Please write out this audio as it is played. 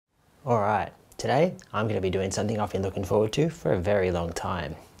Alright, today I'm going to be doing something I've been looking forward to for a very long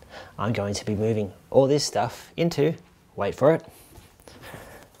time. I'm going to be moving all this stuff into, wait for it,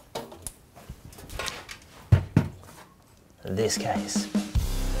 this case.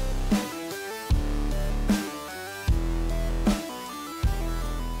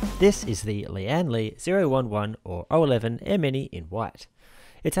 This is the Lian Li 011 or 011 Air Mini in white.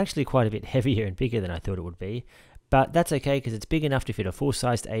 It's actually quite a bit heavier and bigger than I thought it would be, but that's okay because it's big enough to fit a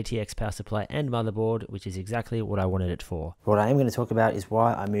full-sized ATX power supply and motherboard, which is exactly what I wanted it for. What I am going to talk about is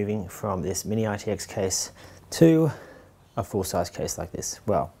why I'm moving from this Mini-ITX case to a full-size case like this.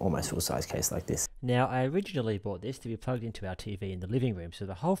 Well, almost full-size case like this. Now, I originally bought this to be plugged into our TV in the living room so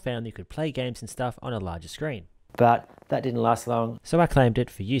the whole family could play games and stuff on a larger screen. But that didn't last long, so I claimed it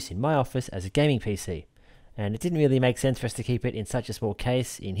for use in my office as a gaming PC. And it didn't really make sense for us to keep it in such a small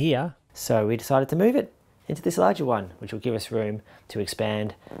case in here, so we decided to move it into this larger one, which will give us room to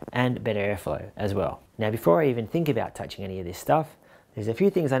expand and better airflow as well. Now, before I even think about touching any of this stuff, there's a few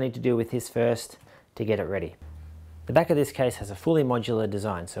things I need to do with this first to get it ready. The back of this case has a fully modular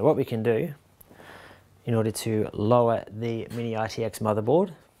design, so what we can do in order to lower the Mini-ITX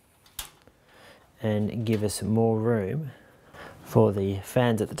motherboard and give us more room for the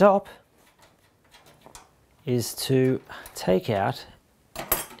fans at the top is to take out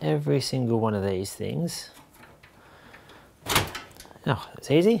every single one of these things. Oh, it's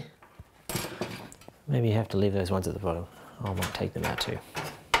easy. Maybe you have to leave those ones at the bottom. I might take them out too.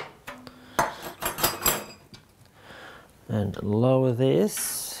 And lower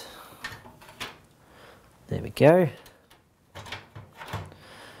this. There we go.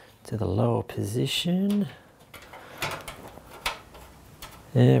 To the lower position.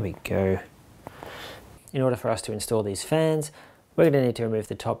 There we go. In order for us to install these fans, we're going to need to remove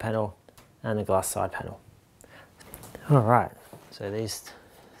the top panel and the glass side panel. Alright, so these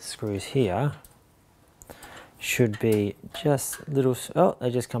screws here should be just little, oh, they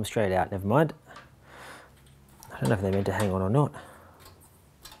just come straight out, never mind. I don't know if they're meant to hang on or not.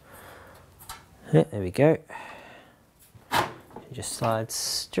 Yeah, there we go. It just slides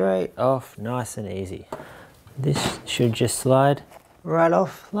straight off, nice and easy. This should just slide right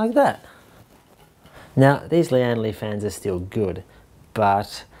off like that. Now, these Lian Li fans are still good,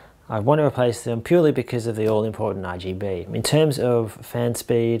 but I want to replace them purely because of the all-important RGB. In terms of fan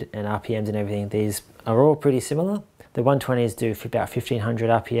speed and RPMs and everything, these are all pretty similar. The 120s do about 1500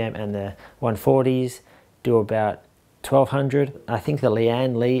 RPM and the 140s do about 1200. I think the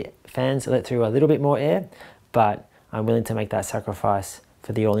Lian Li fans let through a little bit more air, but I'm willing to make that sacrifice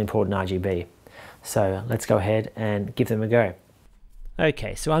for the all-important RGB. So let's go ahead and give them a go.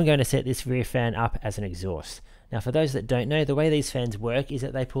 Okay, so I'm going to set this rear fan up as an exhaust. Now, for those that don't know, the way these fans work is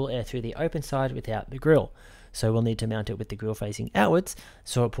that they pull air through the open side without the grill. So we'll need to mount it with the grill facing outwards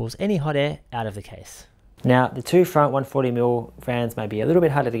so it pulls any hot air out of the case. Now, the two front 140mm fans may be a little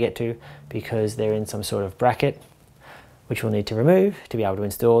bit harder to get to because they're in some sort of bracket, which we'll need to remove to be able to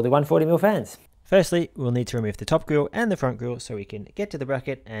install the 140mm fans. Firstly, we'll need to remove the top grill and the front grill so we can get to the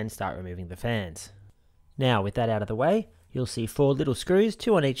bracket and start removing the fans. Now, with that out of the way, you'll see 4 little screws,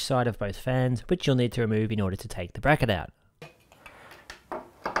 2 on each side of both fans, which you'll need to remove in order to take the bracket out.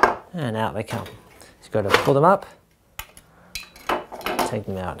 And out they come. You've got to pull them up, take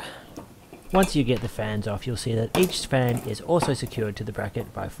them out. Once you get the fans off, you'll see that each fan is also secured to the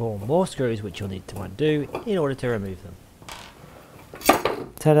bracket by 4 more screws, which you'll need to undo in order to remove them.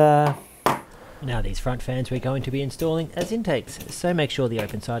 Ta-da! Now, these front fans we're going to be installing as intakes, so make sure the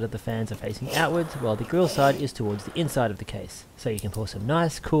open side of the fans are facing outwards while the grill side is towards the inside of the case, so you can pour some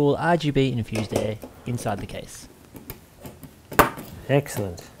nice, cool RGB infused air inside the case.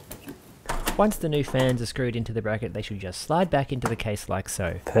 Excellent. Once the new fans are screwed into the bracket, they should just slide back into the case like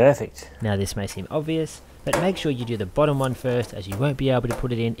so. Perfect. Now, this may seem obvious, but make sure you do the bottom one first, as you won't be able to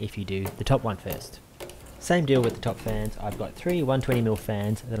put it in if you do the top one first. Same deal with the top fans. I've got 3 120mm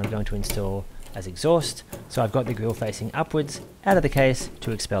fans that I'm going to install as exhaust, so I've got the grill facing upwards out of the case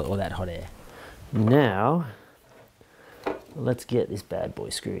to expel all that hot air. Now, let's get this bad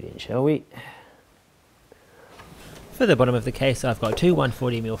boy screwed in, shall we? For the bottom of the case, I've got 2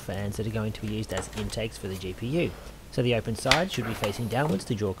 140mm fans that are going to be used as intakes for the GPU. So the open side should be facing downwards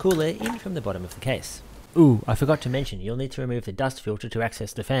to draw cool air in from the bottom of the case. Ooh, I forgot to mention, you'll need to remove the dust filter to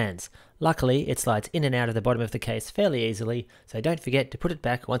access the fans. Luckily, it slides in and out of the bottom of the case fairly easily, so don't forget to put it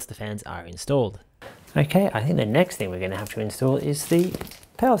back once the fans are installed. Okay, I think the next thing we're going to have to install is the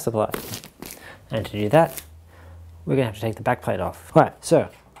power supply. And to do that, we're going to have to take the back plate off. Right, so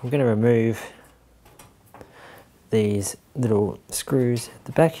I'm going to remove these little screws at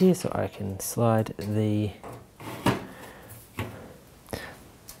the back here so I can slide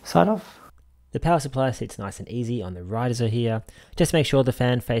side off. The power supply sits nice and easy on the riser here. Just make sure the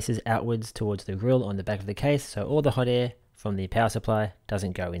fan faces outwards towards the grill on the back of the case, so all the hot air from the power supply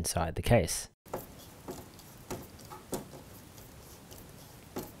doesn't go inside the case.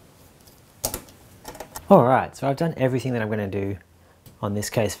 Alright, so I've done everything that I'm going to do on this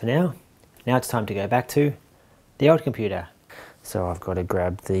case for now. Now it's time to go back to the old computer. So I've got to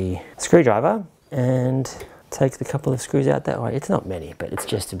grab the screwdriver and take the couple of screws out that way. It's not many, but it's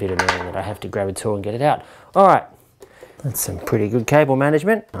just a bit annoying that I have to grab a tool and get it out. Alright, that's some pretty good cable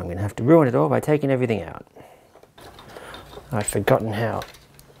management. I'm going to have to ruin it all by taking everything out. I'd forgotten how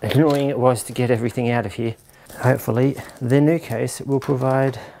annoying it was to get everything out of here. Hopefully the new case will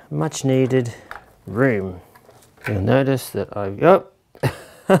provide much needed room. You'll notice that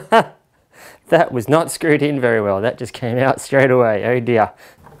that was not screwed in very well. That just came out straight away. Oh dear.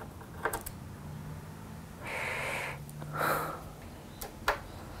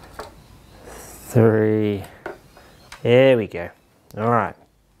 Three. There we go. Alright.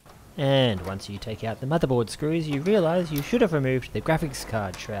 And once you take out the motherboard screws, you realise you should have removed the graphics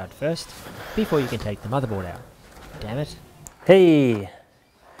card shroud first, before you can take the motherboard out. Damn it. Hey!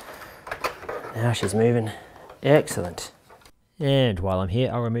 Now she's moving. Excellent. And while I'm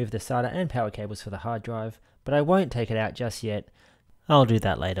here, I'll remove the SATA and power cables for the hard drive, but I won't take it out just yet. I'll do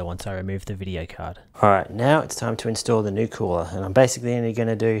that later once I remove the video card. Alright, now it's time to install the new cooler, and I'm basically only going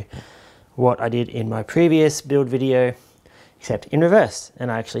to do what I did in my previous build video, except in reverse,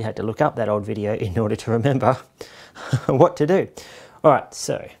 and I actually had to look up that old video in order to remember what to do. Alright,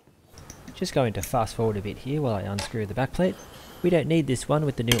 so just going to fast forward a bit here while I unscrew the backplate. We don't need this one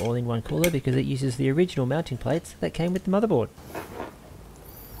with the new all-in-one cooler because it uses the original mounting plates that came with the motherboard.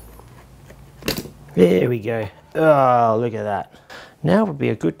 There we go. Oh, look at that. Now would be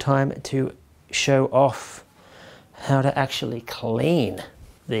a good time to show off how to actually clean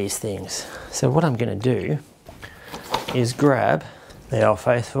these things. So what I'm going to do is grab the old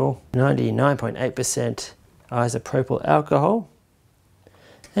faithful 99.8% isopropyl alcohol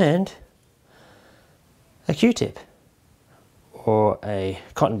and a Q-tip, or a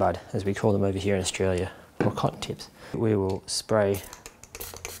cotton bud as we call them over here in Australia, or cotton tips. We will spray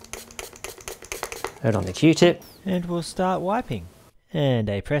it on the Q-tip and we'll start wiping. And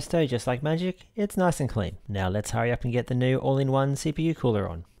presto, just like magic, it's nice and clean. Now let's hurry up and get the new all-in-one CPU cooler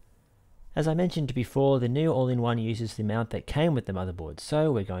on. As I mentioned before, the new all-in-one uses the mount that came with the motherboard,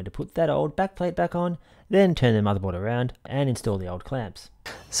 so we're going to put that old backplate back on, then turn the motherboard around and install the old clamps.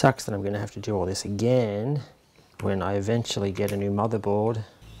 Sucks that I'm going to have to do all this again when I eventually get a new motherboard.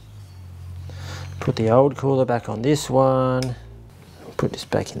 Put the old cooler back on this one, put this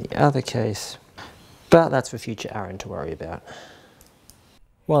back in the other case, but that's for future Aaron to worry about.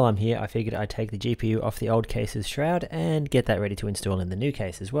 While I'm here, I figured I'd take the GPU off the old case's shroud and get that ready to install in the new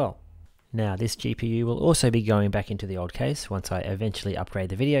case as well. Now this GPU will also be going back into the old case once I eventually upgrade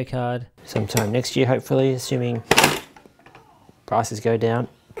the video card. Sometime next year hopefully, assuming prices go down.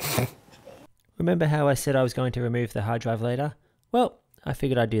 Remember how I said I was going to remove the hard drive later? Well, I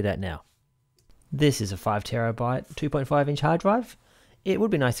figured I'd do that now. This is a 5TB 2.5-inch hard drive. It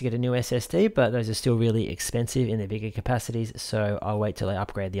would be nice to get a new SSD, but those are still really expensive in their bigger capacities, so I'll wait till I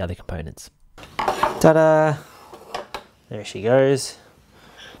upgrade the other components. Ta-da! There she goes.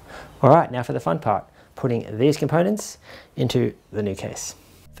 Alright, now for the fun part, putting these components into the new case.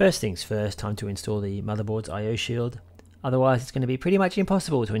 First things first, time to install the motherboard's I/O shield. Otherwise it's going to be pretty much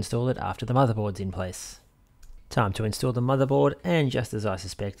impossible to install it after the motherboard's in place. Time to install the motherboard, and just as I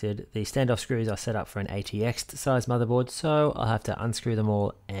suspected, the standoff screws are set up for an ATX size motherboard, so I'll have to unscrew them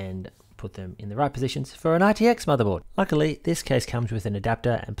all and put them in the right positions for an ITX motherboard. Luckily, this case comes with an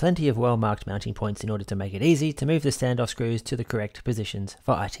adapter and plenty of well-marked mounting points in order to make it easy to move the standoff screws to the correct positions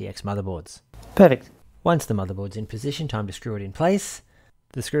for ITX motherboards. Perfect. Once the motherboard's in position, time to screw it in place.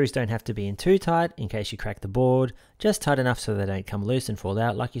 The screws don't have to be in too tight in case you crack the board, just tight enough so they don't come loose and fall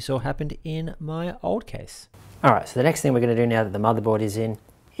out like you saw happened in my old case. Alright, so the next thing we're going to do now that the motherboard is in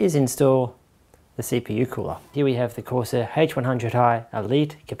is install the CPU cooler. Here we have the Corsair H100i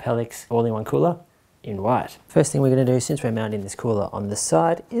Elite Capellix all-in-one cooler in white. First thing we're going to do, since we're mounting this cooler on the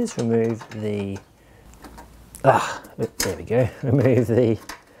side, is remove the there we go, remove the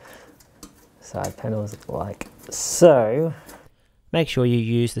side panels like so. Make sure you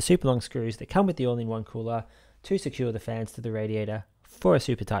use the super long screws that come with the all-in-one cooler to secure the fans to the radiator for a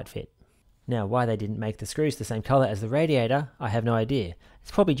super tight fit. Now, why they didn't make the screws the same color as the radiator, I have no idea.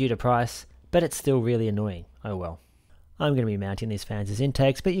 It's probably due to price, but it's still really annoying. Oh well. I'm going to be mounting these fans as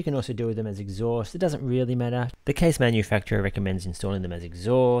intakes, but you can also do them as exhaust. It doesn't really matter. The case manufacturer recommends installing them as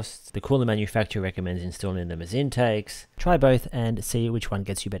exhausts. The cooler manufacturer recommends installing them as intakes. Try both and see which one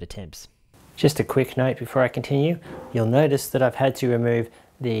gets you better temps. Just a quick note before I continue, you'll notice that I've had to remove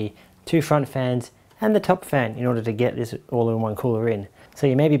the two front fans and the top fan in order to get this all-in-one cooler in. So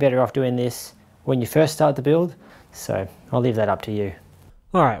you may be better off doing this when you first start the build, so I'll leave that up to you.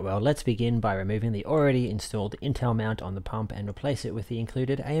 Alright, well, let's begin by removing the already installed Intel mount on the pump and replace it with the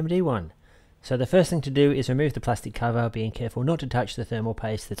included AMD one. So the first thing to do is remove the plastic cover, being careful not to touch the thermal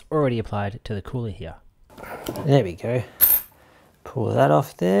paste that's already applied to the cooler here. There we go. Pull that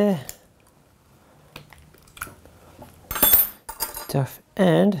off there. Stuff,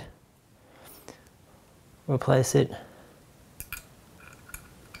 and replace it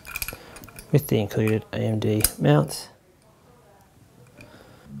with the included AMD mounts.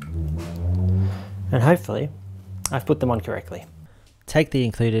 And hopefully I've put them on correctly. Take the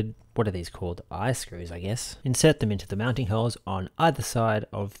included, what are these called? Eye screws, I guess. Insert them into the mounting holes on either side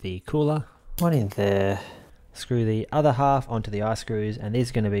of the cooler. One in there. Screw the other half onto the eye screws, and these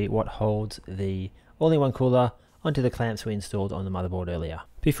are going to be what holds the all-in-one cooler onto the clamps we installed on the motherboard earlier.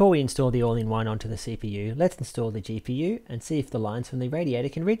 Before we install the all-in-one onto the CPU, let's install the GPU and see if the lines from the radiator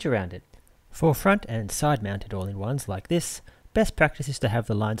can reach around it. For front and side mounted all-in-ones like this, best practice is to have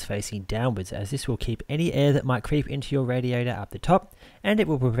the lines facing downwards, as this will keep any air that might creep into your radiator up the top, and it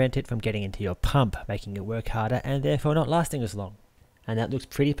will prevent it from getting into your pump, making it work harder and therefore not lasting as long. And that looks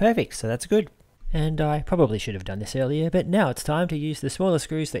pretty perfect, so that's good. And I probably should have done this earlier, but now it's time to use the smaller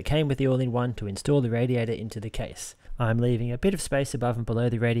screws that came with the all-in-one to install the radiator into the case. I'm leaving a bit of space above and below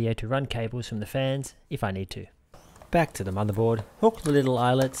the radiator to run cables from the fans if I need to. Back to the motherboard, hook the little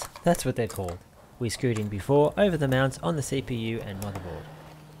eyelets, that's what they're called. We screwed in before over the mounts on the CPU and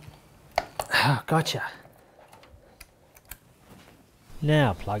motherboard. Ah, gotcha.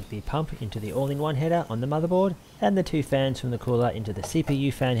 Now plug the pump into the all-in-one header on the motherboard and the two fans from the cooler into the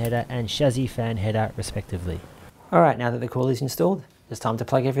CPU fan header and chassis fan header respectively. Alright, now that the cooler is installed, it's time to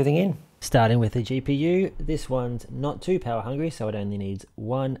plug everything in. Starting with the GPU, this one's not too power hungry, so it only needs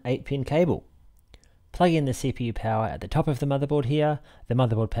one 8-pin cable. Plug in the CPU power at the top of the motherboard here, the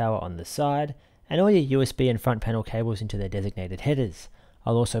motherboard power on the side, and all your USB and front panel cables into their designated headers.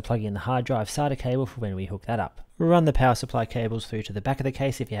 I'll also plug in the hard drive SATA cable for when we hook that up. Run the power supply cables through to the back of the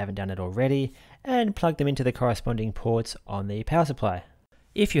case if you haven't done it already, and plug them into the corresponding ports on the power supply.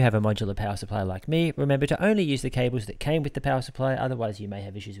 If you have a modular power supply like me, remember to only use the cables that came with the power supply, otherwise you may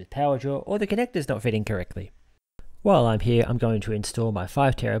have issues with power draw or the connectors not fitting correctly. While I'm here, I'm going to install my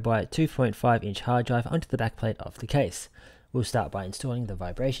 5TB 2.5-inch hard drive onto the backplate of the case. We'll start by installing the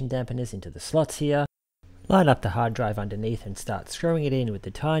vibration dampeners into the slots here. Line up the hard drive underneath and start screwing it in with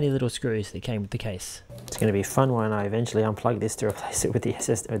the tiny little screws that came with the case. It's going to be fun when I eventually unplug this to replace it with the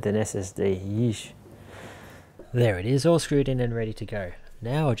SSD. Yeesh. There it is, all screwed in and ready to go.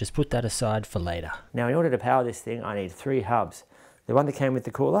 Now I'll just put that aside for later. Now in order to power this thing, I need 3 hubs. The one that came with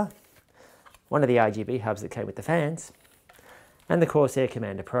the cooler, one of the RGB hubs that came with the fans, and the Corsair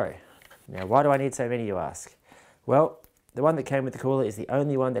Commander Pro. Now why do I need so many, you ask? Well, the one that came with the cooler is the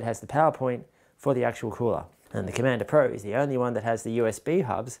only one that has the power point for the actual cooler. And the Commander Pro is the only one that has the USB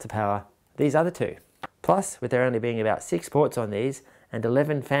hubs to power these other 2. Plus, with there only being about 6 ports on these and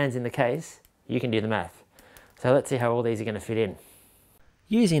 11 fans in the case, you can do the math. So let's see how all these are going to fit in.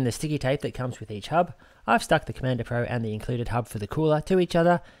 Using the sticky tape that comes with each hub, I've stuck the Commander Pro and the included hub for the cooler to each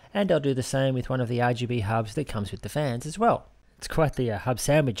other, and I'll do the same with one of the RGB hubs that comes with the fans as well. It's quite the hub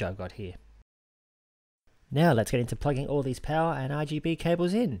sandwich I've got here. Now let's get into plugging all these power and RGB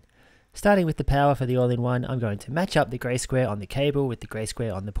cables in. Starting with the power for the all-in-one, I'm going to match up the grey square on the cable with the grey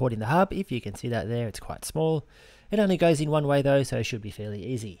square on the port in the hub. If you can see that there, it's quite small. It only goes in one way though, so it should be fairly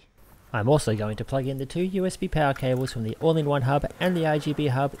easy. I'm also going to plug in the 2 USB power cables from the all-in-one hub and the RGB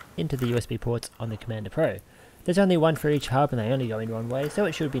hub into the USB ports on the Commander Pro. There's only one for each hub and they only go in one way, so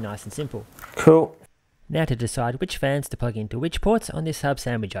it should be nice and simple. Cool. Now to decide which fans to plug into which ports on this hub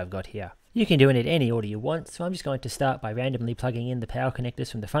sandwich I've got here. You can do it in any order you want, so I'm just going to start by randomly plugging in the power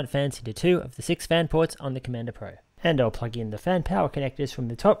connectors from the front fans into 2 of the 6 fan ports on the Commander Pro. And I'll plug in the fan power connectors from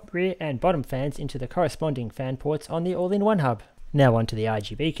the top, rear and bottom fans into the corresponding fan ports on the all-in-one hub. Now onto the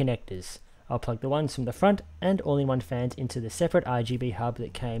RGB connectors. I'll plug the ones from the front and all-in-one fans into the separate RGB hub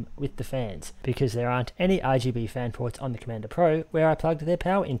that came with the fans, because there aren't any RGB fan ports on the Commander Pro where I plugged their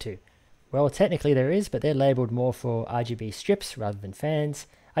power into. Well, technically there is, but they're labelled more for RGB strips rather than fans.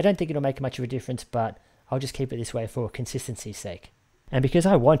 I don't think it'll make much of a difference, but I'll just keep it this way for consistency's sake. And because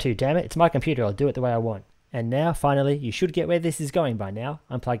I want to, damn it, it's my computer, I'll do it the way I want. And now, finally, you should get where this is going by now.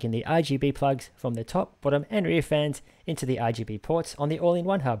 I'm plugging the RGB plugs from the top, bottom and rear fans into the RGB ports on the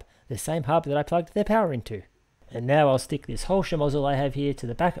all-in-one hub, the same hub that I plugged their power into. And now I'll stick this whole schmozzle I have here to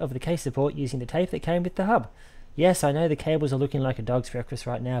the back of the case support using the tape that came with the hub. Yes, I know the cables are looking like a dog's breakfast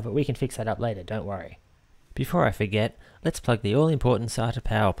right now, but we can fix that up later, don't worry. Before I forget, let's plug the all-important SATA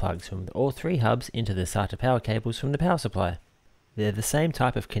power plugs from all three hubs into the SATA power cables from the power supply. They're the same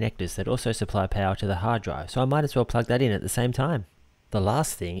type of connectors that also supply power to the hard drive, so I might as well plug that in at the same time. The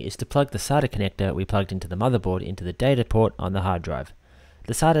last thing is to plug the SATA connector we plugged into the motherboard into the data port on the hard drive.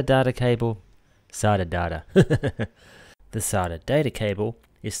 The SATA data cable... The SATA data cable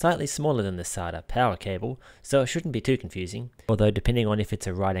is slightly smaller than the SATA power cable, so it shouldn't be too confusing, although depending on if it's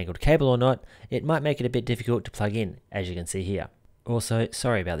a right-angled cable or not, it might make it a bit difficult to plug in, as you can see here. Also,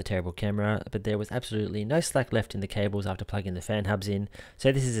 sorry about the terrible camera, but there was absolutely no slack left in the cables after plugging the fan hubs in,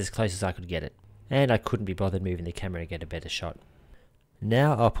 so this is as close as I could get it. And I couldn't be bothered moving the camera to get a better shot.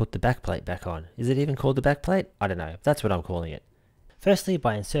 Now I'll put the backplate back on. Is it even called the backplate? I don't know, that's what I'm calling it. Firstly,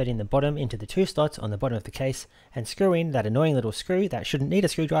 by inserting the bottom into the two slots on the bottom of the case and screw in that annoying little screw that shouldn't need a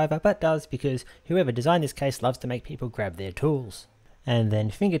screwdriver but does because whoever designed this case loves to make people grab their tools. And then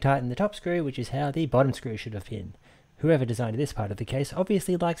finger tighten the top screw, which is how the bottom screw should have been. Whoever designed this part of the case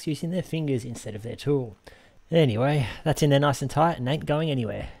obviously likes using their fingers instead of their tool. Anyway, that's in there nice and tight and ain't going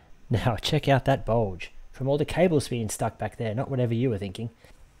anywhere. Now check out that bulge. From all the cables being stuck back there, not whatever you were thinking.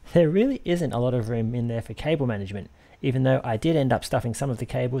 There really isn't a lot of room in there for cable management, even though I did end up stuffing some of the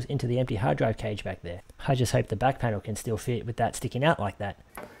cables into the empty hard drive cage back there. I just hope the back panel can still fit with that sticking out like that.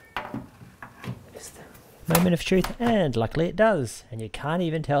 Moment of truth, and luckily it does, and you can't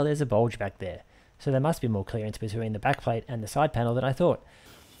even tell there's a bulge back there. So there must be more clearance between the backplate and the side panel than I thought.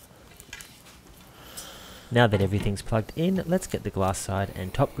 Now that everything's plugged in, let's get the glass side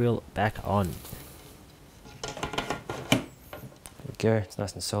and top grille back on. There we go, it's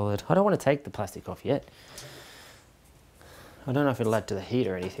nice and solid. I don't want to take the plastic off yet. I don't know if it'll add to the heat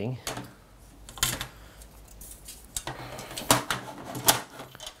or anything.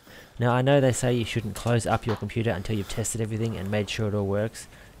 Now I know they say you shouldn't close up your computer until you've tested everything and made sure it all works,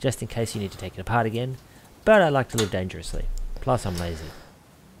 just in case you need to take it apart again, but I like to live dangerously. Plus I'm lazy.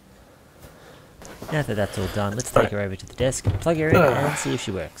 Now that that's all done, let's take her over to the desk, plug her in and see if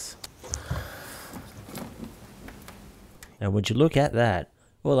she works. And would you look at that?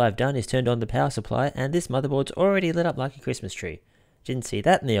 All I've done is turned on the power supply and this motherboard's already lit up like a Christmas tree. Didn't see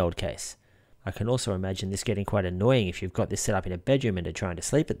that in the old case. I can also imagine this getting quite annoying if you've got this set up in a bedroom and are trying to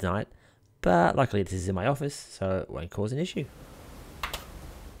sleep at night, but luckily this is in my office, so it won't cause an issue.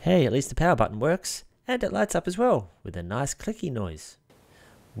 Hey, at least the power button works, and it lights up as well, with a nice clicky noise.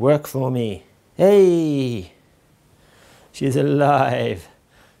 Work for me. Hey! She's alive.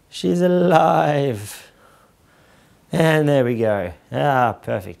 She's alive. And there we go. Ah,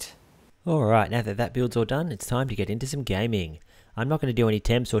 perfect. Alright, now that that build's all done, it's time to get into some gaming. I'm not going to do any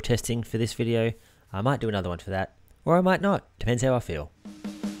temps or testing for this video. I might do another one for that, or I might not, depends how I feel.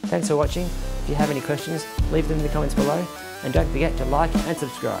 Thanks for watching. If you have any questions, leave them in the comments below, and don't forget to like and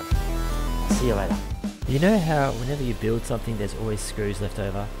subscribe. See you later. You know how whenever you build something there's always screws left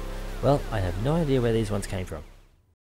over? Well, I have no idea where these ones came from.